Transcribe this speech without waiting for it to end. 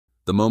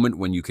The moment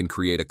when you can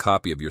create a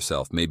copy of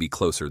yourself may be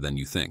closer than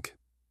you think.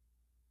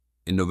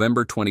 In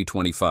November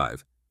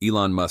 2025,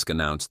 Elon Musk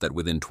announced that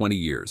within 20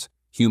 years,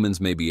 humans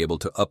may be able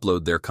to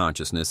upload their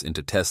consciousness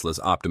into Tesla's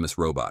Optimus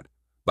robot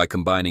by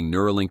combining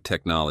Neuralink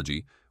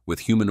technology with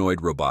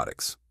humanoid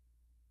robotics.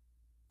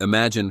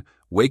 Imagine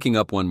waking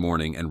up one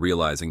morning and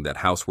realizing that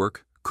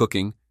housework,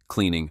 cooking,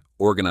 cleaning,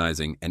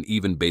 organizing, and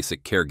even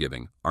basic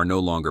caregiving are no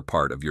longer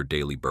part of your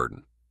daily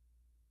burden.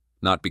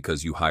 Not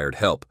because you hired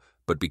help,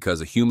 but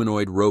because a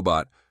humanoid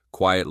robot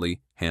quietly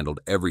handled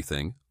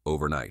everything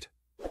overnight.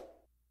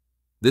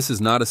 This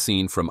is not a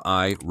scene from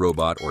I,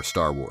 Robot or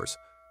Star Wars.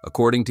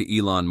 According to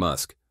Elon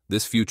Musk,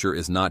 this future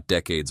is not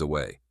decades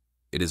away.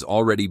 It is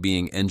already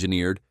being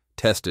engineered,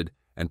 tested,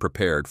 and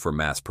prepared for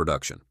mass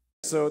production.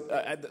 So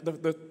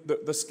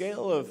the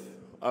scale of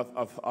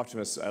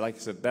Optimus, like I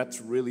said,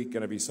 that's really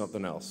going to be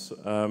something else.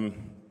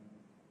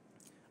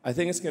 I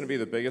think it's going to be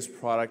the biggest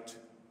product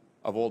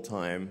of all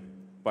time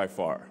by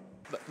far.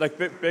 Like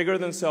bigger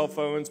than cell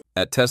phones.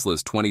 At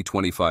Tesla's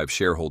 2025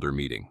 shareholder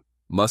meeting,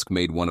 Musk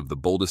made one of the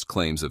boldest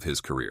claims of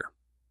his career.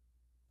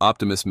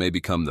 Optimus may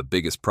become the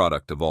biggest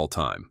product of all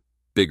time,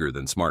 bigger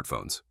than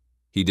smartphones.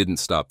 He didn't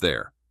stop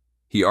there.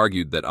 He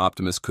argued that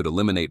Optimus could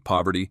eliminate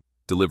poverty,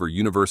 deliver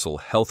universal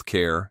health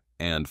care,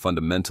 and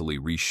fundamentally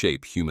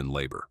reshape human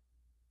labor.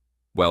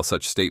 While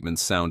such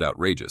statements sound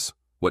outrageous,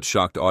 what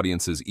shocked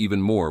audiences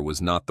even more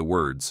was not the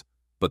words,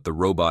 but the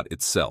robot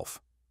itself.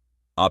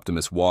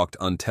 Optimus walked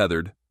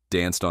untethered,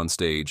 danced on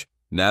stage,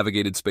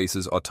 navigated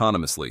spaces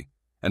autonomously,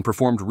 and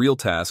performed real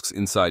tasks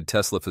inside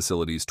Tesla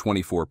facilities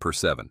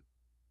 24/7.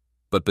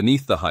 But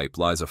beneath the hype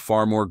lies a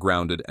far more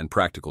grounded and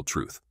practical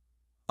truth.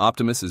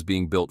 Optimus is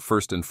being built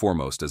first and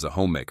foremost as a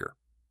homemaker.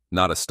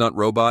 Not a stunt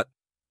robot,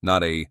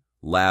 not a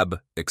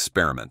lab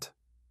experiment.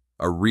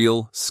 A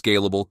real,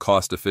 scalable,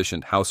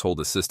 cost-efficient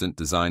household assistant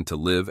designed to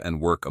live and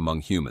work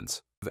among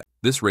humans.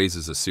 This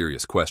raises a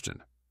serious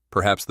question,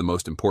 perhaps the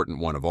most important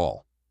one of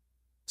all.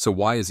 So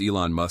why is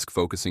Elon Musk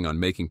focusing on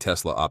making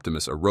Tesla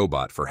Optimus a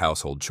robot for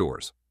household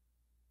chores?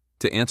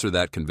 To answer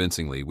that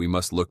convincingly, we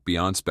must look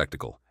beyond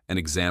spectacle and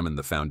examine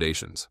the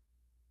foundations.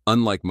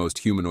 Unlike most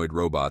humanoid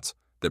robots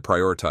that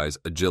prioritize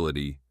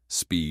agility,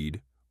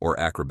 speed, or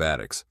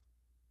acrobatics,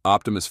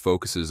 Optimus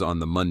focuses on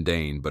the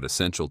mundane but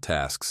essential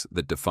tasks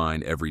that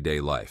define everyday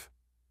life.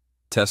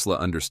 Tesla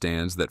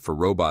understands that for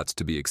robots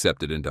to be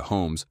accepted into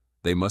homes,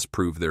 they must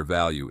prove their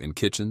value in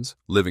kitchens,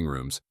 living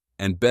rooms,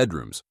 and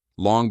bedrooms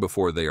long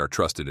before they are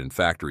trusted in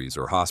factories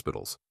or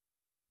hospitals.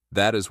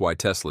 That is why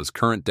Tesla's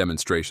current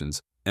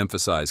demonstrations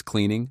emphasize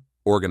cleaning,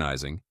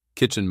 organizing,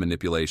 kitchen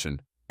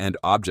manipulation, and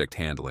object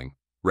handling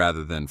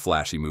rather than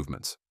flashy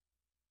movements.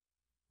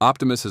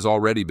 Optimus has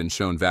already been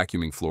shown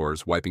vacuuming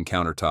floors, wiping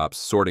countertops,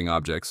 sorting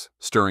objects,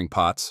 stirring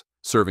pots,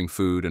 serving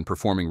food, and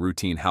performing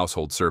routine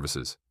household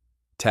services.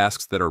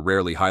 Tasks that are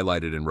rarely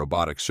highlighted in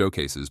robotics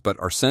showcases but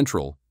are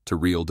central to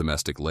real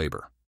domestic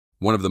labor.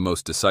 One of the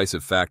most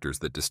decisive factors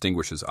that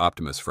distinguishes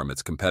Optimus from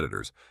its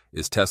competitors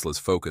is Tesla's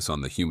focus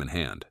on the human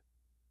hand.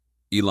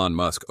 Elon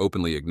Musk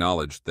openly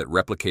acknowledged that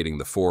replicating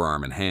the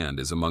forearm and hand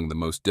is among the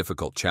most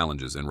difficult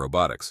challenges in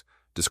robotics,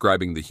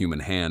 describing the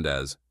human hand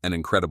as an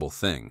incredible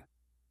thing.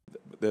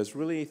 There's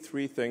really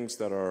three things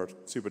that are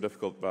super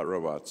difficult about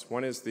robots.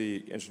 One is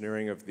the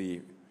engineering of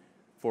the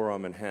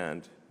forearm and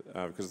hand,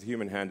 because the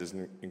human hand is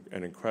an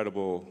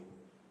incredible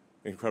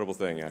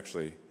thing,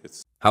 actually.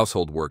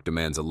 Household work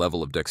demands a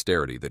level of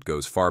dexterity that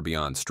goes far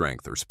beyond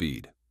strength or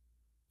speed.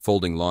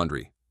 Folding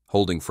laundry,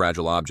 holding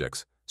fragile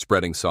objects,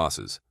 spreading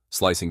sauces,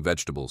 slicing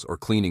vegetables, or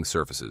cleaning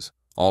surfaces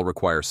all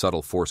require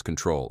subtle force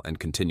control and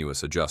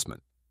continuous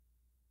adjustment.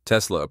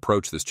 Tesla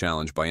approached this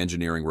challenge by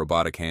engineering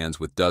robotic hands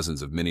with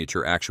dozens of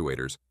miniature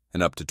actuators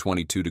and up to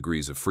 22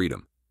 degrees of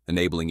freedom,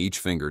 enabling each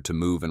finger to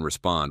move and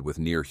respond with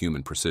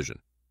near-human precision.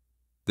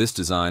 This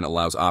design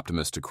allows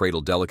Optimus to cradle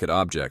delicate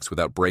objects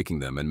without breaking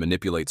them and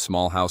manipulate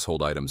small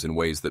household items in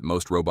ways that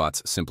most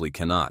robots simply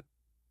cannot.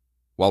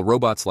 While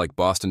robots like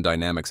Boston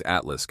Dynamics'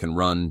 Atlas can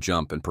run,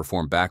 jump, and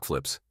perform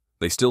backflips,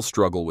 they still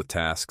struggle with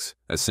tasks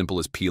as simple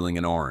as peeling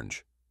an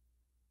orange.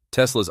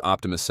 Tesla's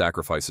Optimus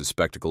sacrifices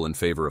spectacle in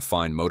favor of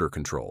fine motor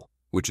control,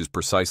 which is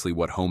precisely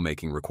what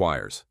homemaking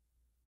requires.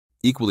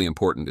 Equally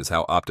important is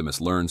how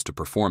Optimus learns to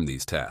perform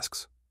these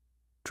tasks.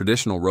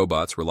 Traditional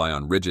robots rely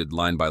on rigid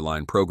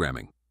line-by-line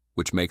programming,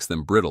 which makes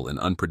them brittle in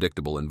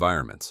unpredictable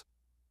environments.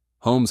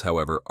 Homes,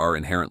 however, are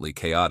inherently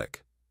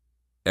chaotic.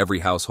 Every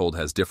household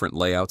has different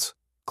layouts,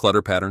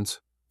 clutter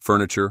patterns,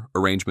 furniture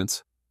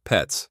arrangements,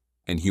 pets,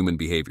 and human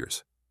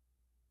behaviors.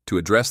 To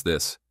address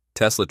this,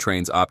 Tesla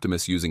trains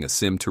Optimus using a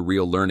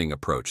sim-to-real learning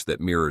approach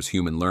that mirrors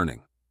human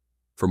learning.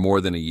 For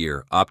more than a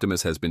year,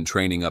 Optimus has been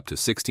training up to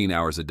 16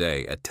 hours a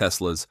day at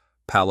Tesla's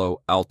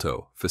Palo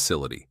Alto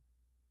facility,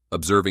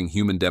 observing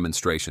human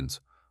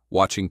demonstrations,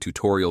 watching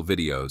tutorial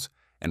videos,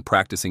 and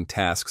practicing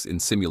tasks in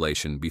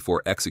simulation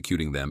before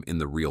executing them in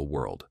the real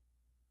world.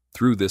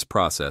 Through this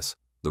process,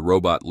 the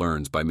robot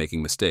learns by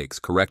making mistakes,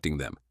 correcting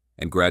them,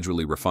 and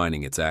gradually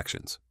refining its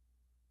actions.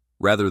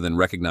 Rather than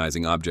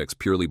recognizing objects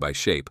purely by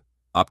shape,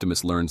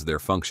 Optimus learns their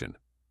function.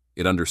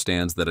 It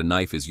understands that a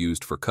knife is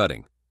used for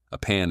cutting, a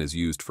pan is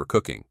used for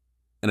cooking,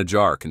 and a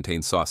jar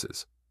contains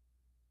sauces.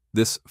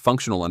 This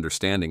functional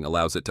understanding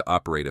allows it to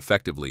operate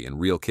effectively in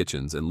real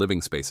kitchens and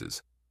living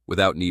spaces,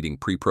 without needing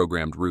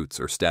pre-programmed routes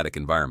or static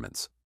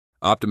environments.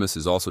 Optimus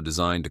is also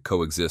designed to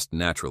coexist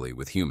naturally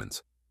with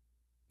humans.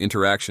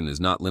 Interaction is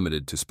not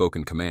limited to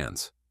spoken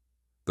commands.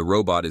 The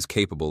robot is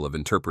capable of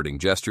interpreting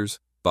gestures,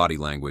 body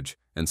language,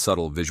 and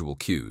subtle visual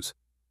cues.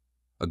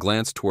 A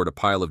glance toward a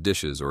pile of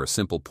dishes or a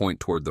simple point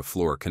toward the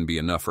floor can be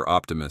enough for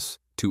Optimus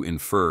to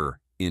infer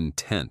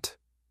intent.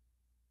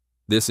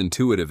 This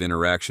intuitive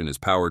interaction is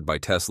powered by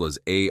Tesla's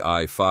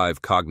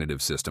AI-5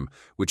 cognitive system,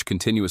 which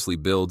continuously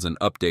builds and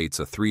updates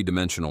a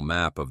three-dimensional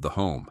map of the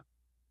home.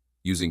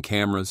 Using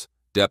cameras,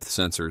 depth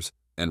sensors,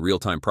 and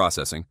real-time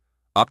processing,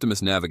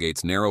 Optimus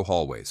navigates narrow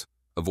hallways,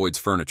 avoids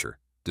furniture,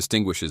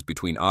 distinguishes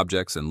between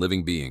objects and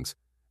living beings,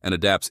 and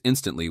adapts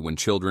instantly when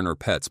children or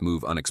pets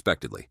move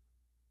unexpectedly.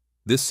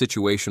 This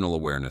situational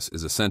awareness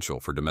is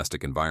essential for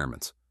domestic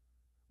environments,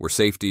 where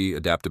safety,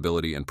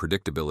 adaptability, and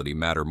predictability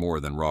matter more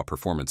than raw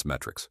performance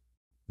metrics.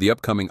 The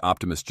upcoming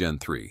Optimus Gen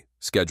 3,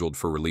 scheduled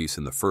for release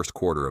in the first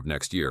quarter of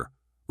next year,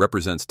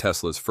 represents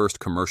Tesla's first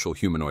commercial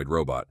humanoid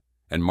robot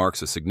and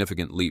marks a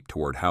significant leap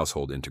toward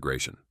household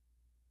integration.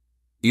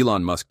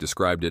 Elon Musk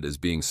described it as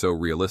being so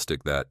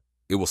realistic that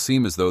it will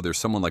seem as though there's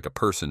someone like a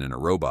person in a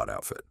robot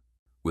outfit.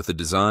 With a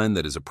design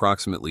that is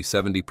approximately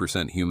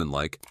 70%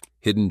 human-like,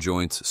 hidden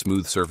joints,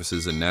 smooth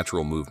surfaces, and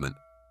natural movement,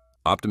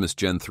 Optimus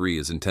Gen 3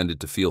 is intended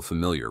to feel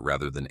familiar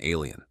rather than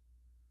alien.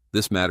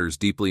 This matters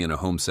deeply in a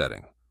home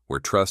setting, where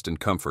trust and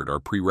comfort are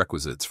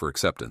prerequisites for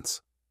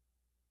acceptance.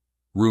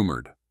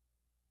 Rumored.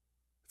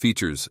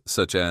 Features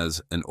such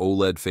as an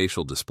OLED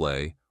facial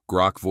display,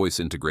 Grok voice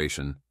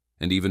integration,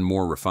 and even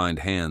more refined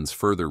hands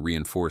further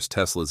reinforce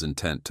Tesla's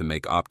intent to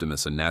make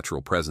Optimus a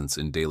natural presence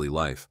in daily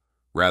life,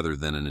 rather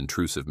than an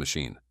intrusive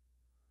machine.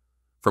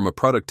 From a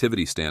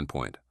productivity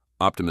standpoint,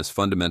 Optimus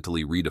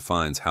fundamentally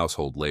redefines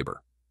household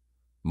labor.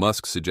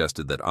 Musk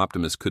suggested that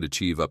Optimus could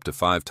achieve up to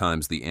 5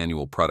 times the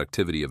annual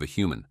productivity of a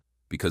human,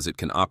 because it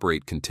can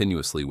operate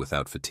continuously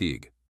without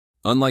fatigue.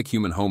 Unlike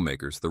human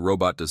homemakers, the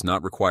robot does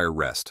not require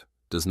rest,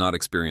 does not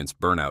experience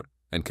burnout,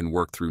 and can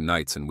work through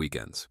nights and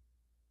weekends.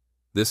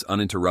 This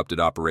uninterrupted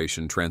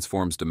operation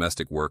transforms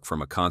domestic work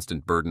from a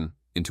constant burden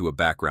into a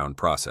background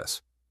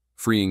process,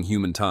 freeing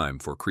human time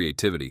for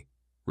creativity,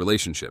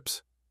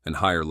 relationships, and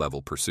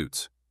higher-level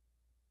pursuits.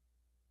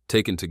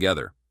 Taken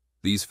together,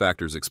 these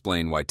factors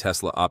explain why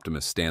Tesla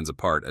Optimus stands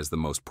apart as the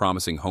most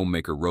promising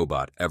homemaker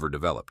robot ever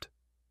developed.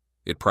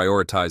 It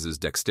prioritizes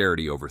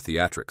dexterity over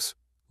theatrics,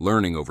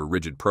 learning over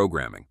rigid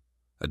programming,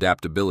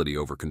 adaptability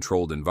over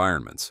controlled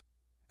environments,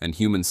 and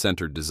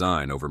human-centered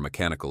design over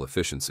mechanical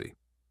efficiency.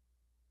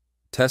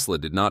 Tesla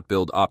did not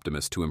build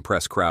Optimus to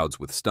impress crowds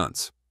with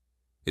stunts.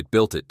 It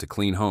built it to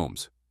clean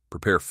homes,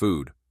 prepare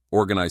food,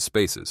 organize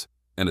spaces,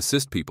 and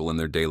assist people in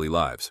their daily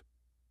lives.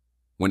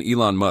 When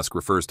Elon Musk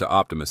refers to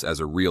Optimus as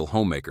a real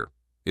homemaker,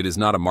 it is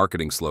not a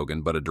marketing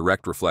slogan but a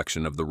direct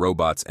reflection of the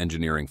robot's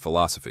engineering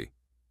philosophy.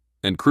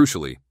 And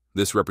crucially,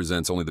 this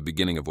represents only the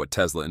beginning of what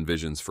Tesla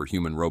envisions for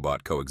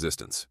human-robot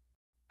coexistence.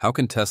 How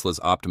can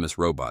Tesla's Optimus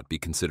robot be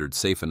considered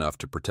safe enough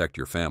to protect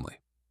your family?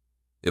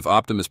 If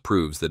Optimus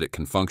proves that it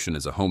can function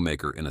as a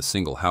homemaker in a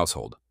single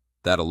household,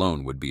 that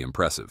alone would be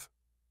impressive.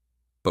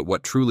 But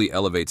what truly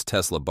elevates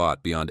Tesla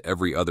Bot beyond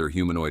every other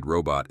humanoid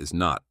robot is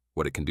not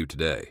what it can do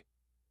today.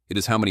 It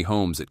is how many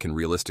homes it can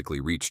realistically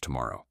reach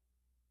tomorrow.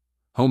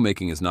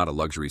 Homemaking is not a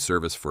luxury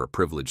service for a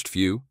privileged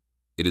few,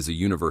 it is a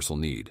universal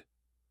need.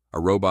 A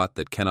robot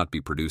that cannot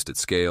be produced at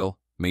scale,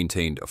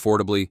 maintained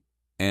affordably,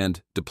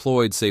 and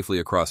deployed safely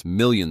across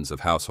millions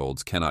of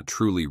households cannot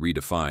truly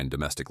redefine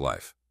domestic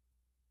life.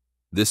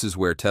 This is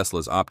where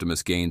Tesla's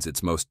Optimus gains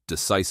its most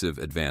decisive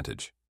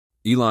advantage.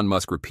 Elon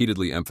Musk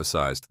repeatedly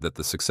emphasized that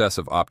the success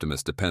of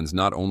Optimus depends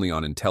not only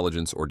on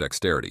intelligence or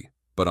dexterity,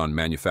 but on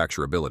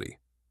manufacturability.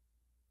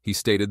 He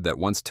stated that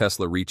once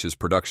Tesla reaches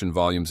production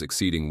volumes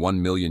exceeding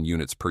 1 million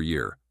units per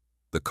year,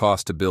 the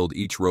cost to build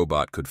each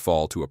robot could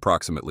fall to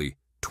approximately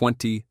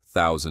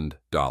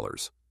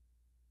 $20,000.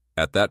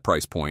 At that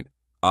price point,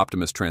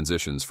 Optimus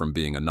transitions from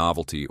being a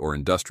novelty or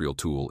industrial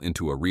tool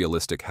into a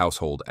realistic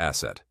household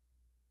asset.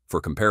 For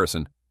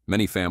comparison,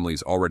 many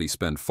families already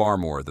spend far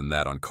more than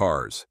that on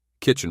cars,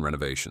 kitchen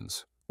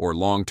renovations, or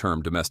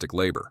long-term domestic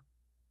labor.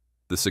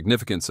 The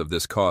significance of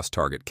this cost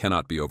target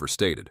cannot be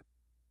overstated.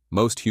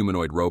 Most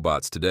humanoid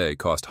robots today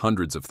cost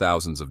hundreds of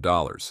thousands of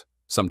dollars,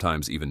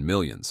 sometimes even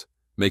millions,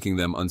 making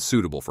them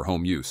unsuitable for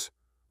home use,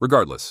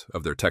 regardless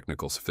of their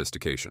technical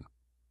sophistication.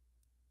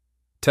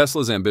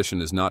 Tesla's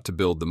ambition is not to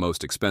build the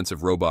most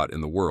expensive robot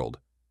in the world,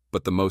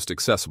 but the most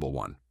accessible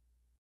one.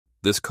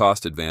 This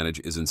cost advantage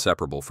is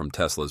inseparable from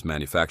Tesla's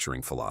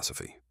manufacturing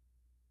philosophy.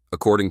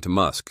 According to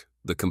Musk,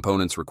 the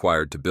components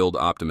required to build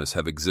Optimus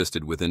have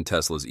existed within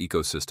Tesla's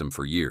ecosystem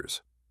for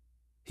years.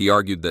 He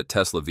argued that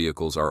Tesla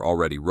vehicles are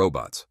already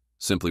robots,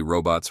 simply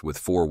robots with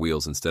 4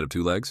 wheels instead of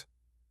 2 legs.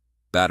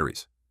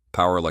 Batteries,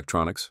 power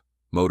electronics,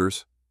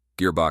 motors,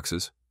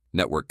 gearboxes,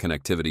 network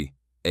connectivity,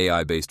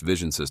 AI-based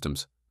vision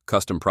systems,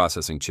 Custom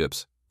processing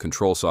chips,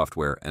 control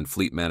software, and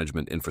fleet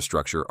management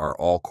infrastructure are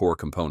all core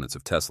components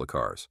of Tesla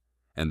cars,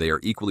 and they are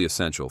equally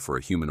essential for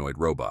a humanoid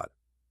robot.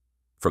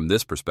 From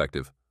this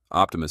perspective,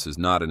 Optimus is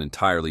not an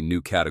entirely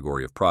new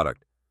category of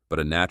product, but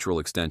a natural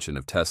extension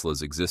of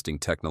Tesla's existing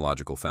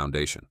technological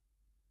foundation.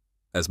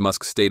 As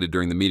Musk stated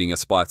during the meeting,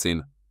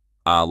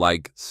 "I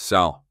like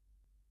so."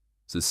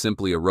 This is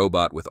simply a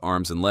robot with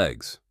arms and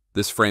legs.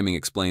 This framing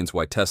explains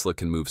why Tesla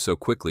can move so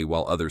quickly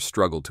while others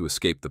struggle to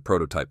escape the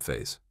prototype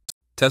phase.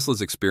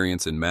 Tesla's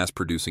experience in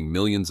mass-producing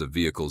millions of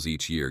vehicles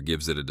each year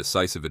gives it a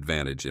decisive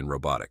advantage in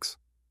robotics.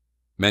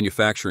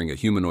 Manufacturing a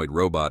humanoid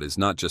robot is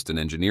not just an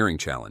engineering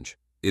challenge,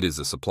 it is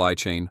a supply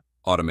chain,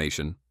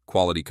 automation,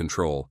 quality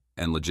control,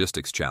 and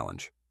logistics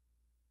challenge.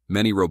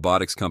 Many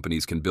robotics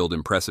companies can build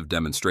impressive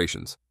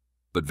demonstrations,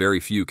 but very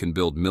few can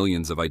build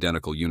millions of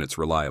identical units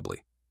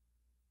reliably.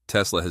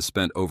 Tesla has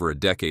spent over a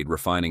decade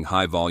refining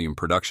high-volume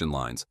production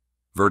lines,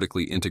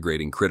 vertically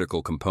integrating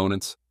critical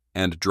components,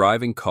 and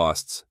driving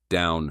costs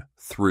down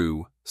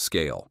through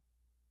scale.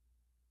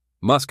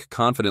 Musk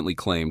confidently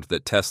claimed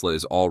that Tesla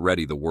is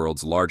already the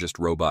world's largest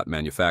robot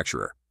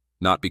manufacturer,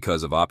 not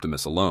because of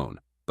Optimus alone,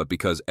 but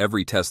because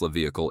every Tesla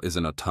vehicle is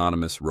an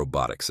autonomous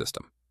robotic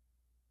system.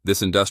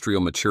 This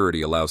industrial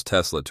maturity allows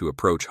Tesla to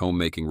approach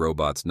homemaking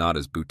robots not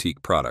as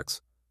boutique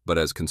products, but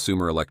as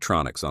consumer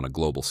electronics on a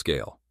global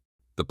scale.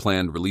 The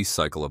planned release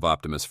cycle of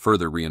Optimus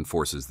further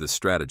reinforces this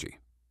strategy.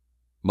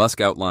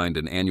 Musk outlined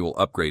an annual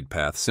upgrade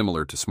path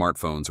similar to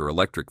smartphones or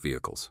electric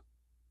vehicles.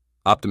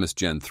 Optimus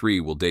Gen 3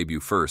 will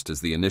debut first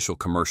as the initial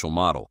commercial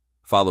model,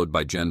 followed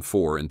by Gen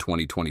 4 in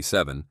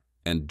 2027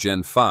 and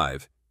Gen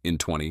 5 in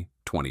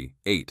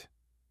 2028.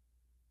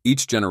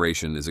 Each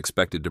generation is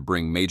expected to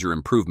bring major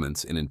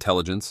improvements in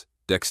intelligence,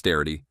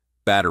 dexterity,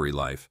 battery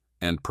life,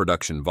 and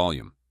production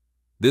volume.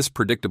 This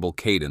predictable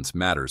cadence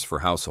matters for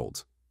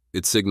households.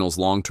 It signals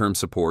long-term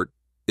support,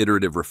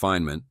 iterative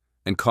refinement,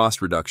 and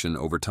cost reduction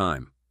over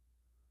time.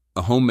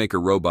 A homemaker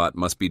robot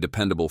must be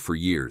dependable for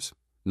years,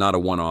 not a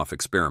one-off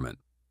experiment.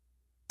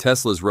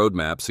 Tesla's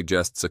roadmap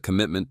suggests a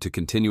commitment to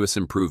continuous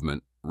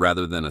improvement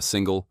rather than a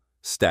single,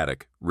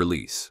 static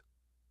release.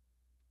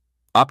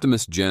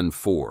 Optimus Gen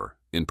 4,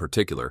 in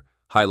particular,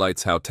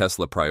 highlights how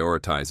Tesla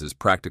prioritizes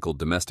practical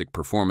domestic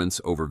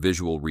performance over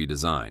visual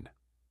redesign.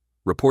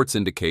 Reports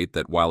indicate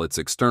that while its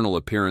external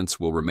appearance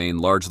will remain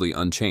largely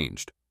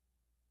unchanged,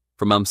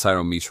 from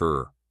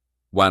Umsirometer,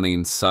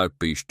 Wanin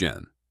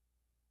Sarpischen,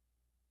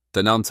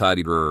 the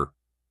non-tidier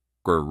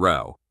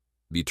Gerau,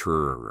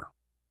 Vitur.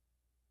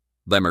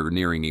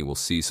 Lemmerneering will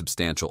see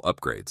substantial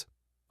upgrades.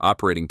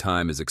 Operating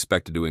time is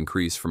expected to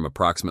increase from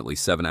approximately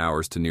 7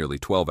 hours to nearly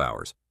 12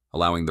 hours,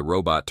 allowing the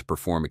robot to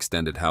perform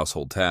extended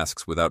household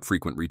tasks without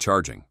frequent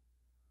recharging.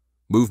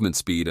 Movement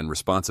speed and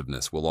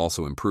responsiveness will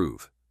also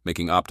improve,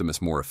 making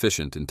Optimus more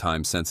efficient in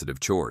time-sensitive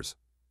chores.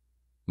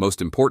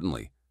 Most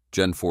importantly,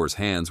 Gen 4's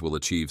hands will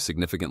achieve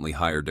significantly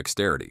higher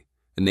dexterity,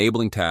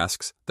 enabling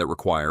tasks that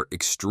require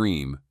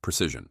extreme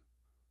precision.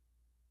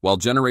 While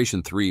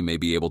Generation 3 may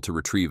be able to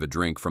retrieve a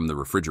drink from the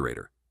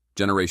refrigerator,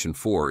 Generation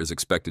 4 is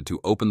expected to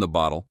open the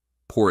bottle,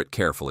 pour it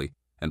carefully,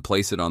 and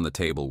place it on the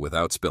table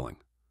without spilling.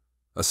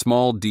 A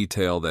small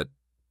detail that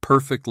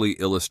perfectly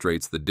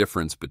illustrates the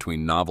difference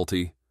between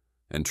novelty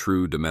and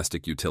true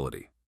domestic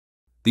utility.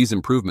 These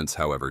improvements,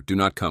 however, do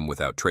not come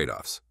without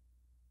trade-offs.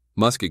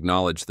 Musk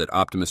acknowledged that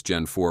Optimus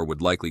Gen 4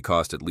 would likely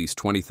cost at least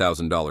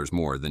 $20,000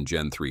 more than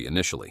Gen 3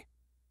 initially.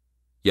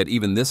 Yet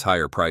even this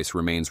higher price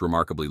remains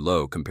remarkably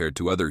low compared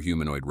to other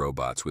humanoid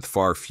robots with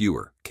far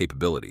fewer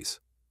capabilities.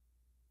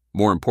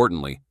 More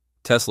importantly,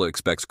 Tesla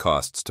expects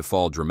costs to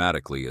fall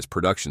dramatically as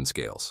production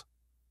scales.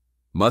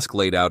 Musk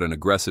laid out an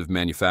aggressive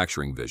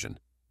manufacturing vision,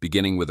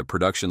 beginning with a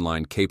production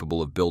line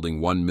capable of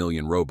building 1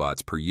 million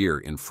robots per year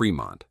in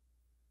Fremont,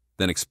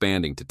 then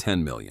expanding to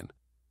 10 million,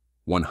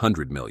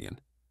 100 million,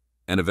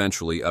 and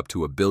eventually up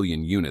to 1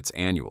 billion units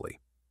annually.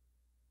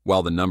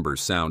 While the numbers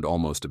sound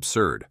almost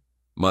absurd,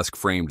 Musk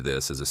framed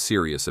this as a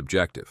serious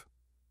objective,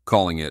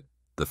 calling it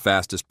the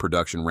fastest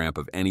production ramp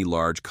of any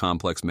large,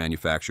 complex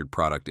manufactured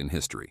product in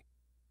history.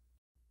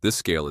 This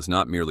scale is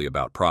not merely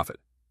about profit,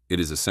 it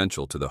is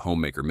essential to the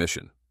homemaker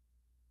mission.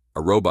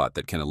 A robot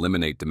that can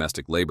eliminate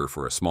domestic labor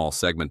for a small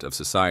segment of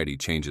society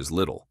changes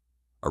little.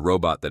 A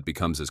robot that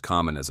becomes as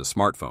common as a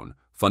smartphone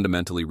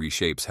fundamentally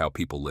reshapes how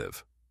people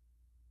live.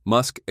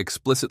 Musk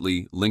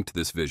explicitly linked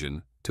this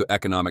vision to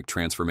economic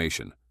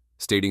transformation,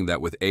 stating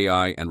that with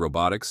AI and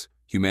robotics,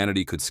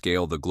 humanity could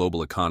scale the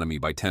global economy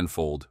by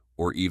tenfold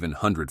or even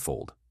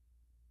hundredfold.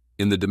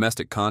 In the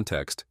domestic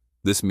context,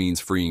 this means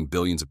freeing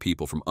billions of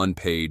people from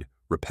unpaid,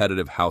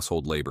 repetitive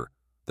household labor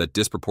that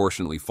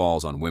disproportionately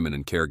falls on women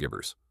and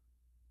caregivers.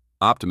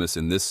 Optimus,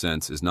 in this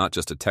sense, is not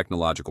just a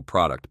technological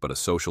product but a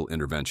social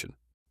intervention.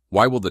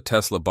 Why will the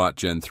Tesla Bot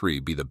Gen 3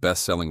 be the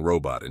best-selling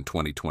robot in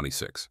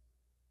 2026?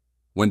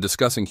 When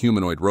discussing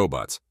humanoid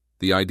robots,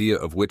 the idea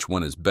of which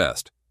one is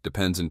best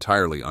depends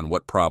entirely on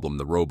what problem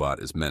the robot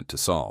is meant to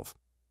solve.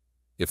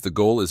 If the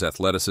goal is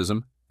athleticism,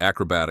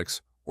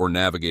 acrobatics, or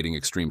navigating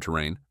extreme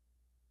terrain,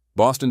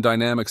 Boston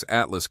Dynamics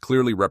Atlas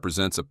clearly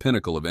represents a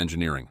pinnacle of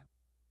engineering.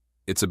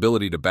 Its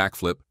ability to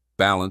backflip,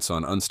 balance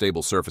on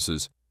unstable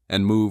surfaces,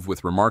 and move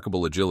with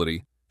remarkable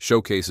agility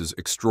showcases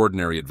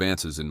extraordinary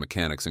advances in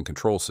mechanics and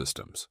control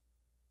systems.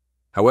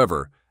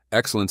 However,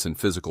 excellence in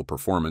physical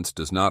performance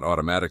does not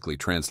automatically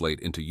translate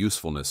into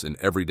usefulness in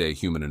everyday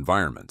human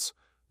environments,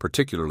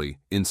 particularly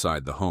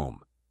inside the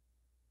home.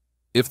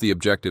 If the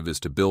objective is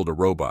to build a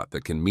robot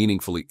that can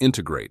meaningfully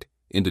integrate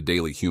into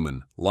daily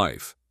human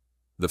life,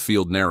 the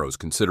field narrows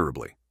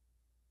considerably.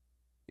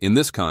 In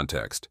this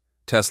context,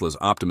 Tesla's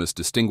Optimus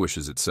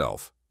distinguishes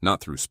itself,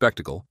 not through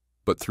spectacle,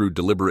 but through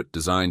deliberate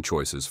design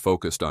choices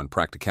focused on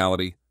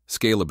practicality,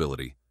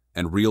 scalability,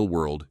 and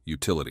real-world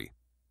utility.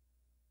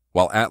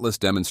 While Atlas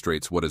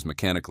demonstrates what is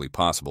mechanically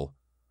possible,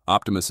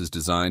 Optimus is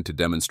designed to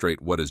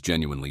demonstrate what is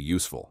genuinely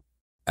useful.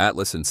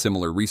 Atlas and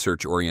similar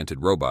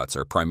research-oriented robots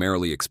are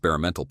primarily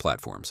experimental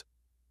platforms.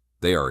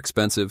 They are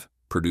expensive,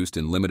 produced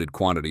in limited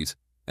quantities,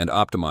 and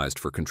optimized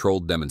for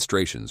controlled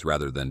demonstrations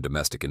rather than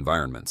domestic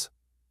environments.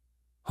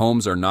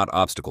 Homes are not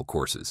obstacle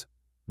courses.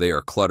 They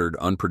are cluttered,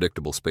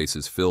 unpredictable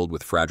spaces filled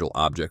with fragile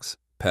objects,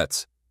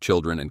 pets,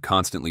 children, and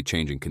constantly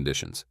changing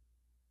conditions.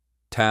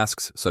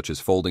 Tasks such as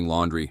folding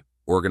laundry,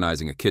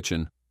 organizing a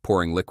kitchen,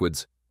 pouring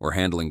liquids, or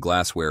handling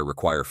glassware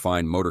require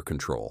fine motor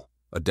control,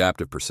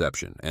 adaptive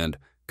perception, and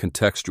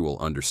contextual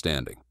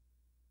understanding.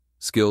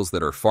 Skills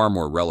that are far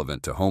more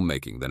relevant to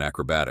homemaking than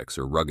acrobatics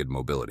or rugged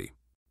mobility.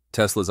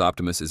 Tesla's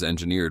Optimus is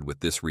engineered with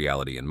this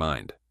reality in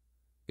mind.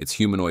 Its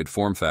humanoid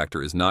form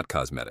factor is not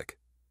cosmetic.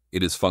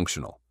 It is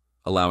functional,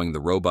 allowing the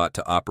robot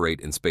to operate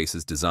in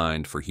spaces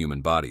designed for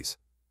human bodies.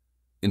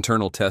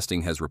 Internal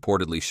testing has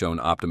reportedly shown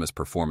Optimus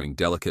performing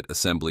delicate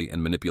assembly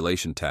and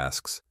manipulation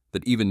tasks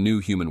that even new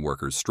human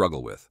workers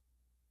struggle with.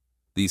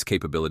 These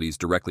capabilities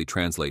directly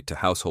translate to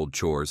household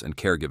chores and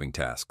caregiving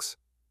tasks.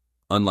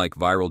 Unlike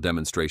viral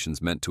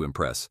demonstrations meant to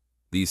impress,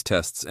 these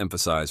tests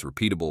emphasize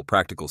repeatable,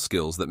 practical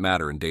skills that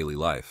matter in daily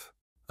life.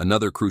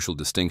 Another crucial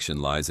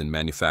distinction lies in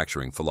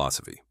manufacturing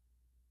philosophy.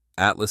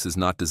 Atlas is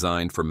not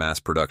designed for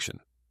mass production.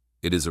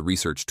 It is a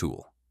research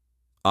tool.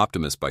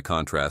 Optimus, by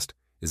contrast,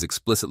 is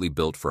explicitly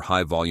built for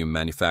high-volume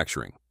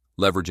manufacturing,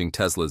 leveraging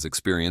Tesla's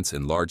experience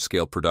in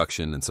large-scale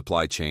production and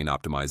supply chain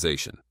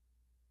optimization.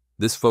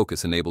 This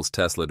focus enables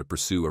Tesla to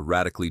pursue a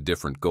radically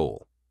different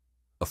goal: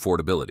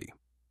 affordability.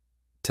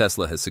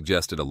 Tesla has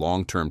suggested a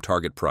long-term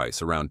target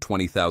price around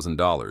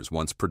 $20,000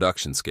 once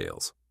production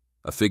scales,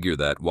 a figure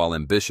that, while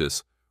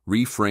ambitious,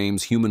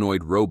 reframes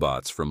humanoid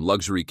robots from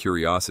luxury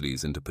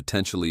curiosities into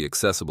potentially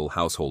accessible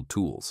household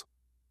tools.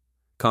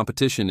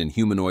 Competition in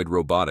humanoid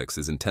robotics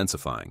is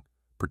intensifying,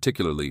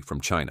 particularly from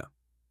China.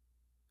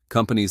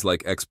 Companies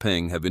like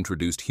XPeng have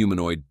introduced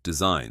humanoid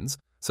designs,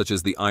 such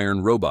as the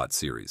Iron Robot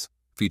series,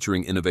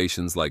 featuring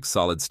innovations like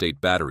solid-state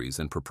batteries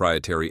and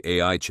proprietary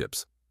AI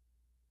chips.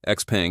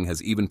 XPeng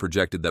has even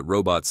projected that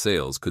robot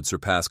sales could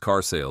surpass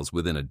car sales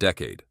within a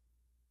decade.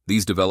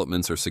 These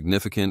developments are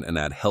significant and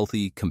add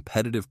healthy,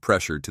 competitive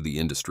pressure to the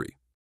industry.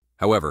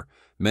 However,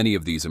 many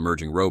of these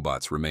emerging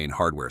robots remain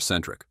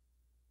hardware-centric.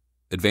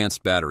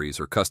 Advanced batteries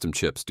or custom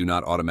chips do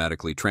not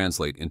automatically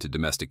translate into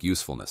domestic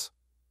usefulness.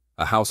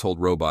 A household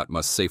robot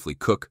must safely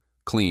cook,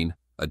 clean,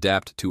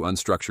 adapt to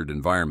unstructured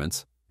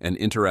environments, and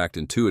interact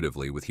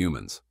intuitively with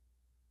humans.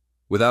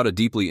 Without a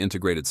deeply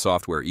integrated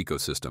software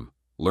ecosystem,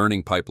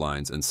 learning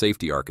pipelines, and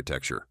safety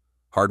architecture,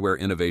 hardware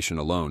innovation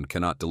alone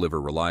cannot deliver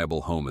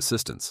reliable home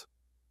assistance.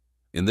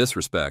 In this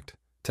respect,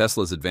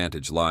 Tesla's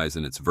advantage lies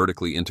in its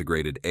vertically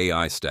integrated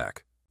AI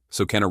stack.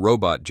 So can a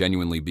robot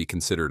genuinely be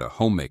considered a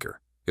homemaker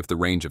if the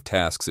range of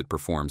tasks it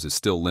performs is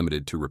still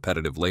limited to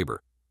repetitive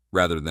labor,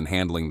 rather than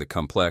handling the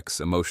complex,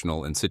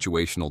 emotional, and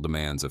situational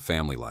demands of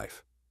family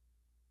life?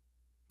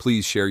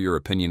 Please share your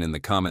opinion in the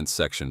comments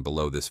section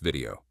below this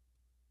video.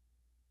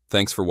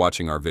 Thanks for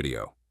watching our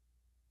video.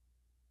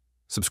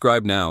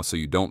 Subscribe now so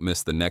you don't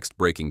miss the next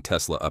breaking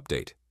Tesla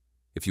update.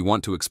 If you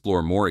want to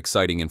explore more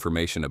exciting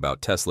information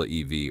about Tesla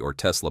EV or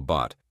Tesla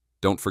Bot,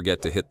 don't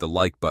forget to hit the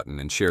like button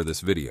and share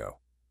this video.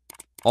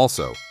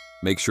 Also,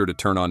 make sure to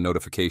turn on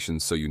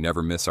notifications so you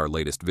never miss our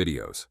latest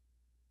videos.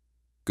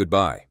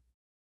 Goodbye.